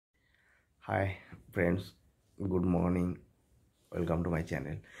Hi friends, good morning, welcome to my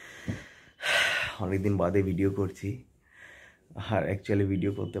channel. অনেকদিন বাদে video করছি, আর অ্যাকচুয়ালি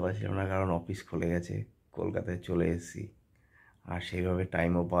ভিডিও করতে পারছিলাম না কারণ অফিস খুলে গেছে, কলকাতায় চলে এসেছি, আর সেইভাবে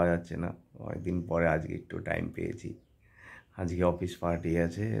টাইমও পাওয়া যাচ্ছে না। অনেকদিন পরে আজকে একটু টাইম পেয়েছি। আজকে অফিস পার্টি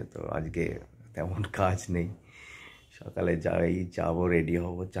আছে, তো আজকে তেমন কাজ নেই। সকালে যাবো, রেডি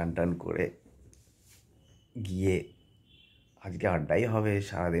হব, চান টান করে গিয়ে আজকে আড্ডাই হবে।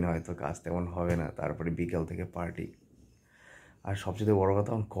 সারাদিন হয়তো কাজ তেমন হবে না, তারপরে বিকেল থেকে পার্টি। আর সবচেয়ে বড়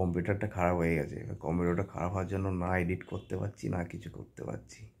কথা, আমার কম্পিউটারটা খারাপ হয়ে গেছে। কম্পিউটারটা খারাপ হওয়ার জন্য না এডিট করতে পারছি, না কিছু করতে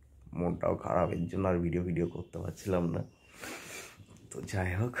পারছি। মনটাও খারাপ, এর জন্য আর ভিডিও করতে পারছিলাম না। তো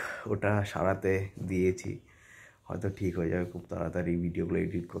যাই হোক, ওটা সারাতে দিয়েছি, হয়তো ঠিক হয়ে যাবে খুব তাড়াতাড়ি। ভিডিওগুলো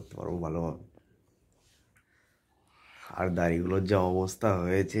এডিট করতে পারবো ভালোভাবে। আর দাড়িগুলোর যা অবস্থা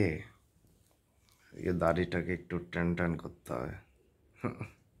হয়েছে, এই দাড়িটাকে একটু টান করতে হবে।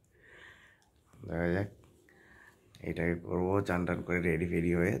 দেখা যাক, এটাকে করবো। চান টান করে রেডি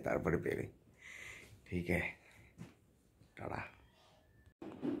ফেডি হয়ে তারপরে বেরোই। ঠিক আছে, টাটা।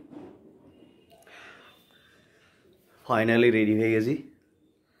 ফাইনালি রেডি হয়ে গেছি।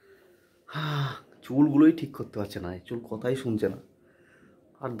 চুলগুলোই ঠিক করতে পারছে না, চুল কথাই শুনছে না,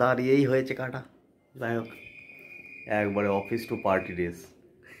 আর দাঁড়িয়েই হয়েছে কাটা। যাই হোক, একবারে অফিস টু পার্টি ড্রেস,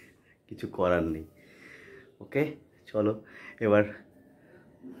 কিছু করার নেই। ওকে, চলো এবার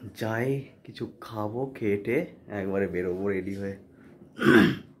যাই, কিছু খাবো, খেটে একবারে বেরোবো রেডি হয়ে।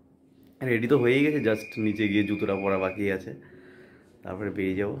 রেডি তো হয়েই গেছে, জাস্ট নিচে গিয়ে জুতোটা পরা বাকি আছে, তারপরে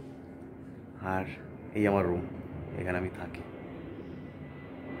বেরিয়ে যাব। আর এই আমার রুম, এখানে আমি থাকি,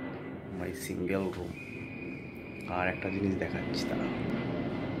 মাই সিঙ্গেল রুম। আর একটা জিনিস দেখাচ্ছি, তারা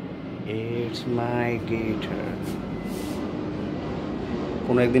ইটস মাই গিটার,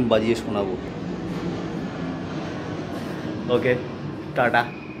 কোনো একদিন বাজিয়ে শোনাবো। ওকে, টাটা।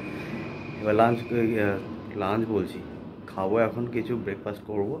 এবার লাঞ্চ বলছি, খাবো এখন, কিছু ব্রেকফাস্ট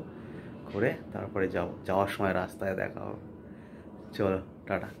করবো, করে তারপরে যাওয়ার সময় রাস্তায় দেখা হবে। চলো,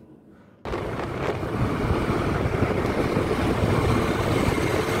 টাটা।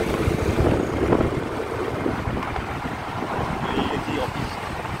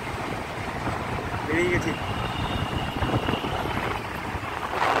 বেরিয়ে গেছি।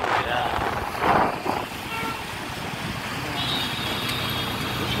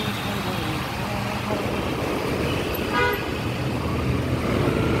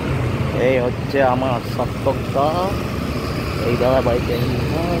 এই হচ্ছে আমার সার্থকতা, এই দাদা বাইকে।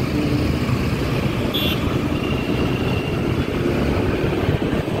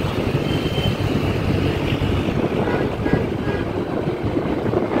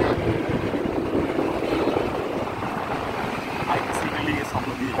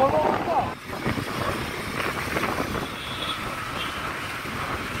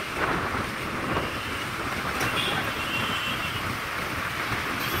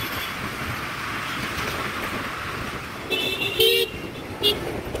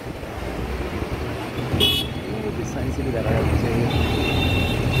 সায়েন্স সিটি দেখা যাচ্ছে।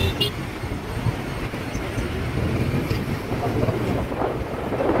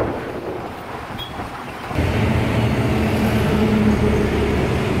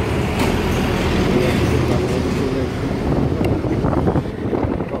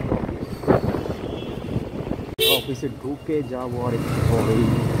 অফিসে ঢুকে যাবো আর একটু পরেই।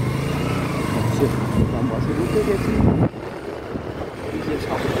 বাসে ঢুকে গেছি।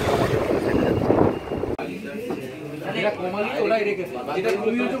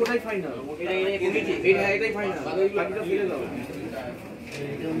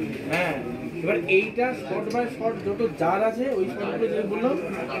 হ্যাঁ, এবার এইটা শর্ট বাই শর্ট যত যার আছে ওই শর্টগুলো যে বললাম,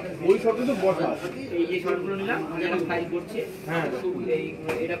 ওই শর্টে তো বসা এই যে শর্টগুলো নিলাম, যেটা ফাইল করছে। হ্যাঁ, এই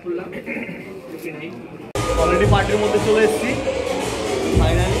এটা খুললাম। অলরেডি পার্টির মধ্যে চলে এসেছি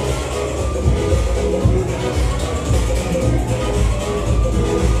ফাইনালি।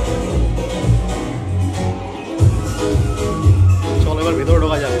 চলো এবার ভেতরে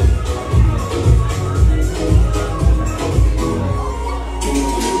ঢোকা যাবে।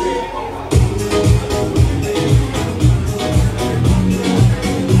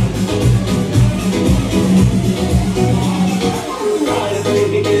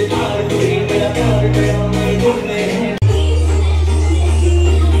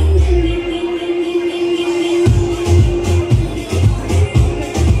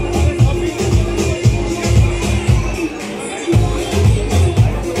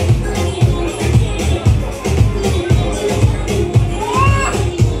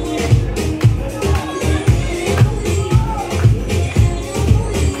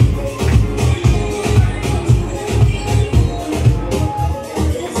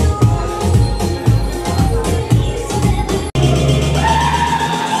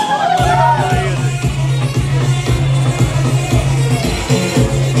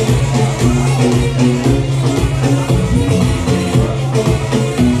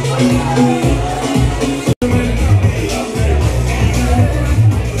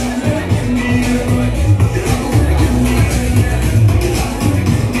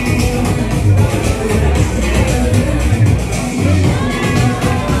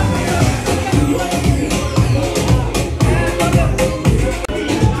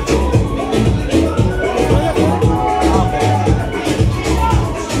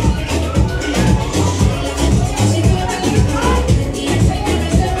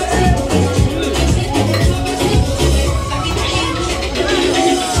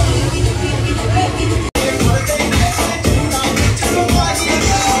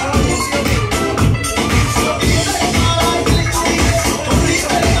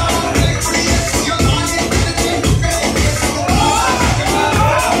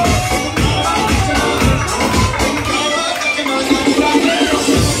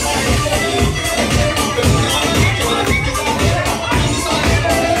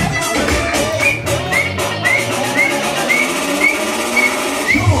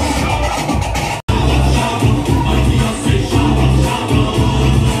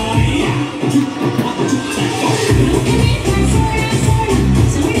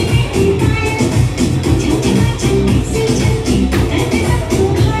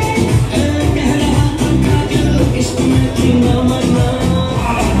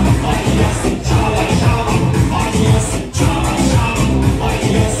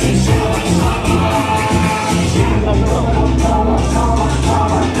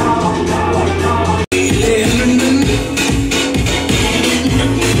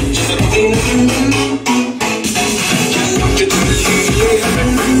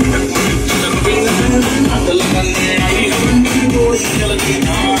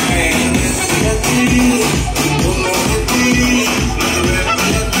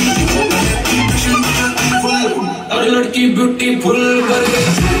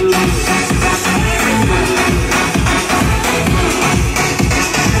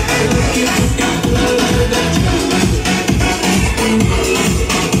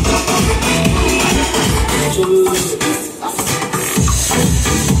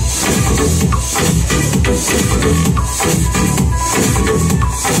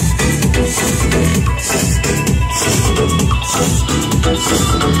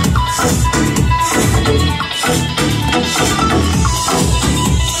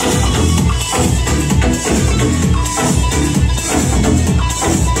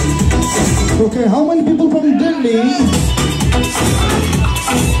 Okay, how many people from Delhi?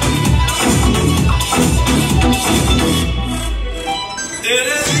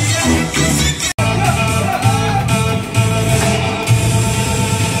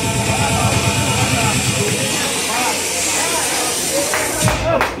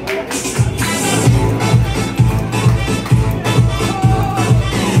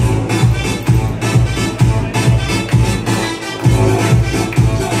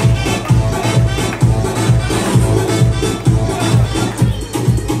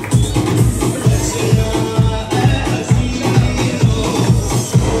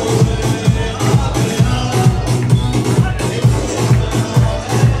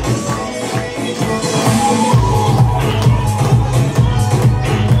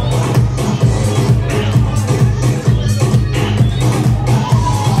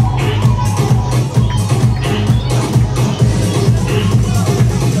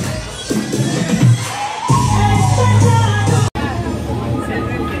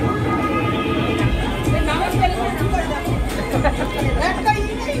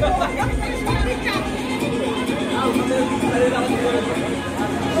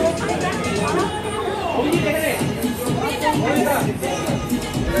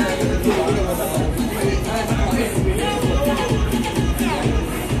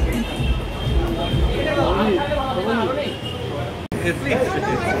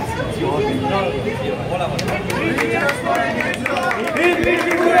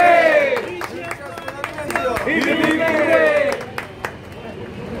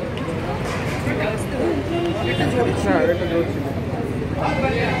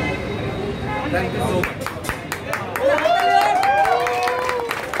 Thank you so much.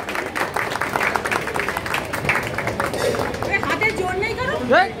 हाथे जोड़ नहीं करो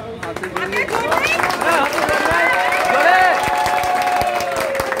हाथे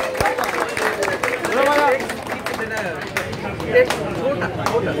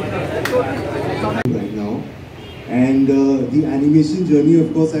Right now, and the animation journey,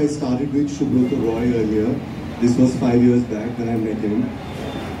 of course, I started with Subroto Roy earlier. This was 5 years back when I met him.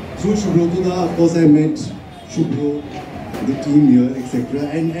 Through Subroto, of course, I met Shubro, the team here, etc.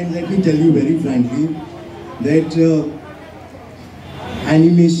 And let me tell you very frankly that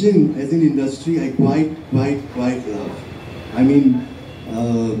animation as an industry I quite love. I mean,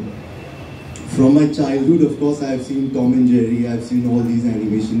 from my childhood, of course, I have seen Tom and Jerry, I have seen all these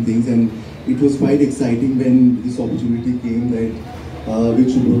animation things, and it was quite exciting when this opportunity came that with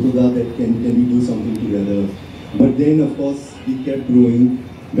Subroto that can we do something together. But then, of course, we kept growing.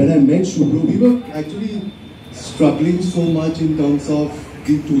 When I met Shubro, we were actually struggling so much in terms of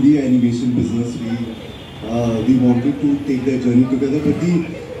the 2D animation business. We wanted to take their journey together,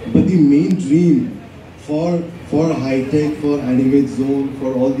 but the main dream for High Tech, for Animate Zone,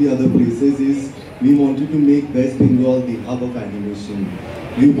 for all the other places is we wanted to make West Bengal the hub of animation.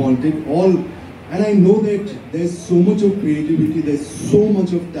 We wanted all, and I know that there's so much of creativity, there's so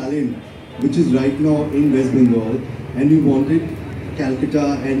much of talent which is right now in West Bengal, and we wanted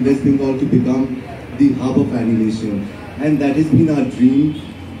Calcutta and West Bengal to become the hub of animation, and that has been our dream.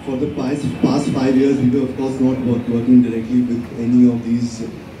 For the past 5 years, we were of course not working directly with any of these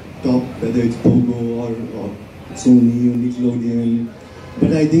top, whether it's Pogo or Sony or Nickelodeon,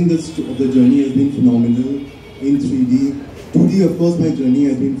 but I think the journey has been phenomenal in 3D. 2D, of course, my journey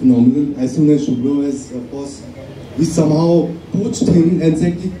has been phenomenal. As soon as Shubro has, of course, we somehow poached him and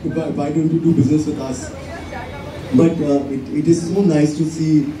said, why don't you do business with us? But it is so nice to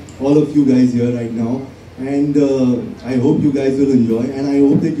see all of you guys here right now, and I hope you guys will enjoy, and I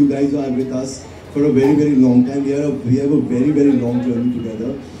hope that you guys are with us for a very, very long time. We have a very, very long journey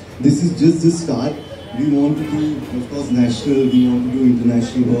together. This is just the start. We want to do, of course, national, we want to do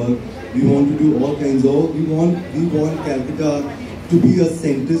international work, we want to do all kinds of, we want Calcutta to be a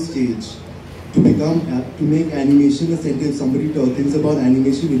center stage, to make animation a center. If somebody thinks about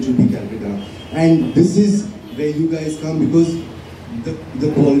animation, it should be Calcutta. And this is where you guys come, because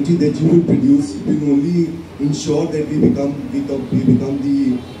the quality that you will produce will only ensure that we become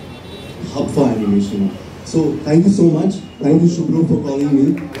the hub for animation. So thank you so much. Thank you, Shubhro, for calling me.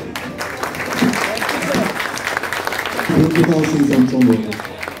 Shubhro, say some more.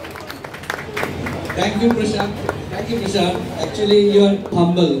 Thank you, Prashant. Thank you, Prashant. Actually, you are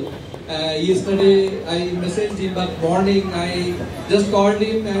humble. Yesterday, I messaged him, but morning I just called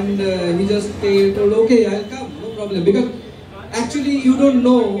him and he just told, okay, I'll come, no problem. Because actually, you don't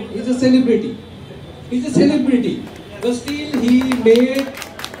know, he's a celebrity. He's a celebrity. But still, he made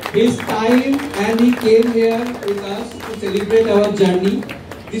his time and he came here with us to celebrate our journey.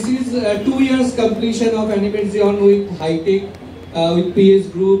 This is 2 years completion of Animate Zion with Hitech, with PS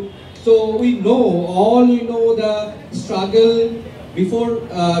Group. So we know the struggle. Before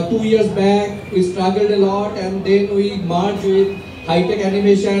 2 years back, we struggled a lot, and then we merged with Hitech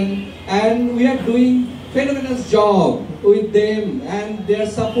Animation, and we are doing phenomenal job with them and their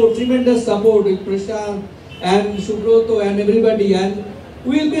support, tremendous support with Prashant and Subroto and everybody, and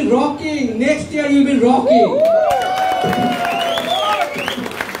we will be rocking. Next year we will be rocking.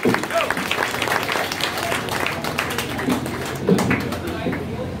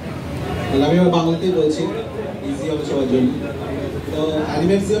 আমি আবার বাংলাতেই বলছি, easy হবে সবার জন্য। তো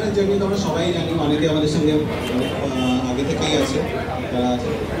animate জিওনের জন্য তো আমরা সবাই জানি, অনেকে আমাদের সঙ্গে আগে থেকেই আছে যারা আছে।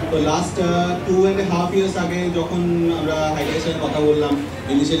 তো লাস্ট 2.5 years আগে যখন আমরা হাইটেকের সঙ্গে কথা বললাম,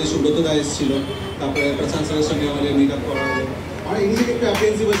 ইনিশিয়ালি সুব্রত দা এসেছিল, তারপরে প্রশান্ত স্যারের সঙ্গে আমাদের মিট আপ করা হলো। আমরা ইনিশিয়ালি একটু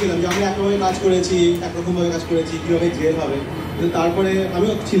অ্যাপ্রিহেন্সিভ ছিলাম যে আমরা একভাবে কাজ করেছি, একরকমভাবে কাজ করেছি, কীভাবে জেল হবে। কিন্তু তারপরে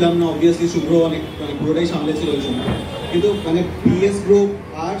আমিও ছিলাম না, অবভিয়াসলি শুভ্র অনেক পুরোটাই সামলেছিল ওই সময়। কিন্তু পিএস গ্রুপ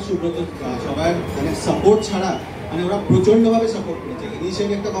আর সুব্রত সবার সাপোর্ট ছাড়া ওরা প্রচণ্ডভাবে সাপোর্ট করেছে।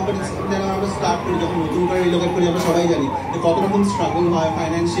 ইনিশিয়ালি একটা কম্পিটিশন যারা আমরা স্টার্ট করি, যখন নতুন করে রিলোকেট করি, আমরা সবাই জানি যে কত রকম স্ট্রাগল হয়,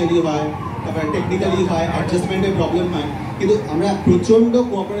 ফাইন্যান্সিয়ালি হয়, তারপরে টেকনিক্যালি হয়, অ্যাডজাস্টমেন্টের প্রবলেম হয়। কিন্তু আমরা প্রচণ্ড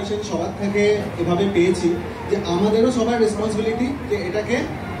কোঅপারেশন সবার থেকে এভাবে পেয়েছি যে আমাদেরও সবার রেসপন্সিবিলিটি যে এটাকে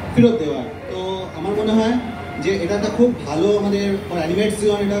ফেরত দেওয়ার। তো আমার মনে হয় যে এটা একটা খুব ভালো আমাদের অ্যানিমেট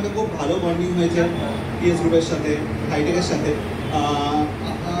জিওন, এটা একটা খুব ভালো বন্ডিং হয়েছে পিএস গ্রুপের সাথে, হাইটেকের সাথে।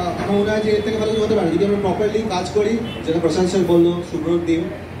 আমার মনে হয় যে এর থেকে ভালো কিছু হতে পারে যদি আমরা প্রপারলি কাজ করি, যেটা প্রশান্ত স্যার বললো, Subrata team,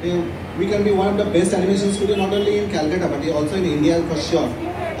 we can be one of the best animation studio not only in Calcutta but also in India for sure.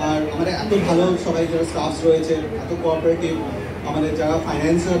 আর আমাদের এত ভালো সবাই যারা স্টাফস রয়েছে, এত কোঅপারেটিভ, আমাদের যারা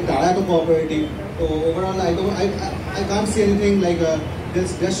ফাইন্যান্সার তারা এত কোঅপারেটিভ। তো overall I can't see anything like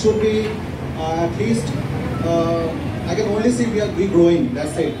there should be at least I can only see we growing.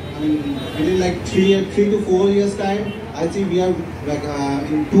 That's it. I mean, within like 3 to 4 years time, I think we are like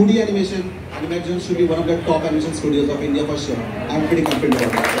in 2D animation. Animate Zion should be one of the top animation studios of India for sure. I'm pretty confident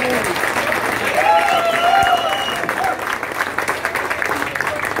about that.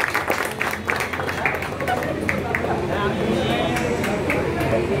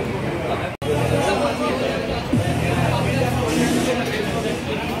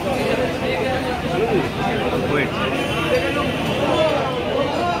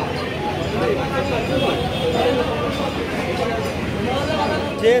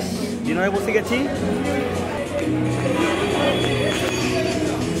 শেষ ডিনারে বসে গেছি।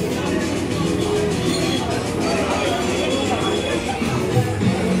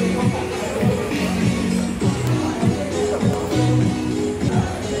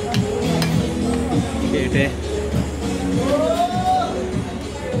 খেটে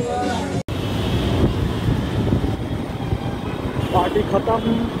party খতম,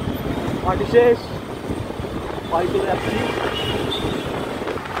 party শেষ, বাড়ি চলে যাচ্ছি।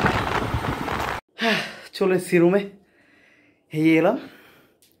 চলে এসছি রুমে, এই এলাম,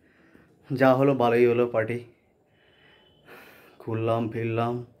 যা হলো ভালোই হলো। পার্টি ঘুরলাম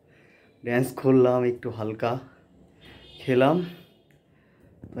ফিরলাম, ড্যান্স করলাম, একটু হালকা খেলাম।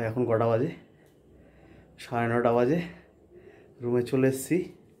 তো এখন কটা বাজে? 9:30 বাজে। রুমে চলে এসছি,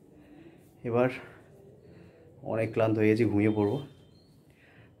 এবার অনেক ক্লান্ত হয়ে গেছি, ঘুমিয়ে পড়বো।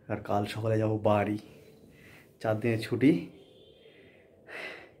 আর কাল সকালে যাব বাড়ি, 4 দিনের ছুটি।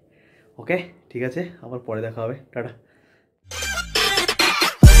 ওকে, ঠিক আছে, আবার পরে দেখা হবে, টাটা।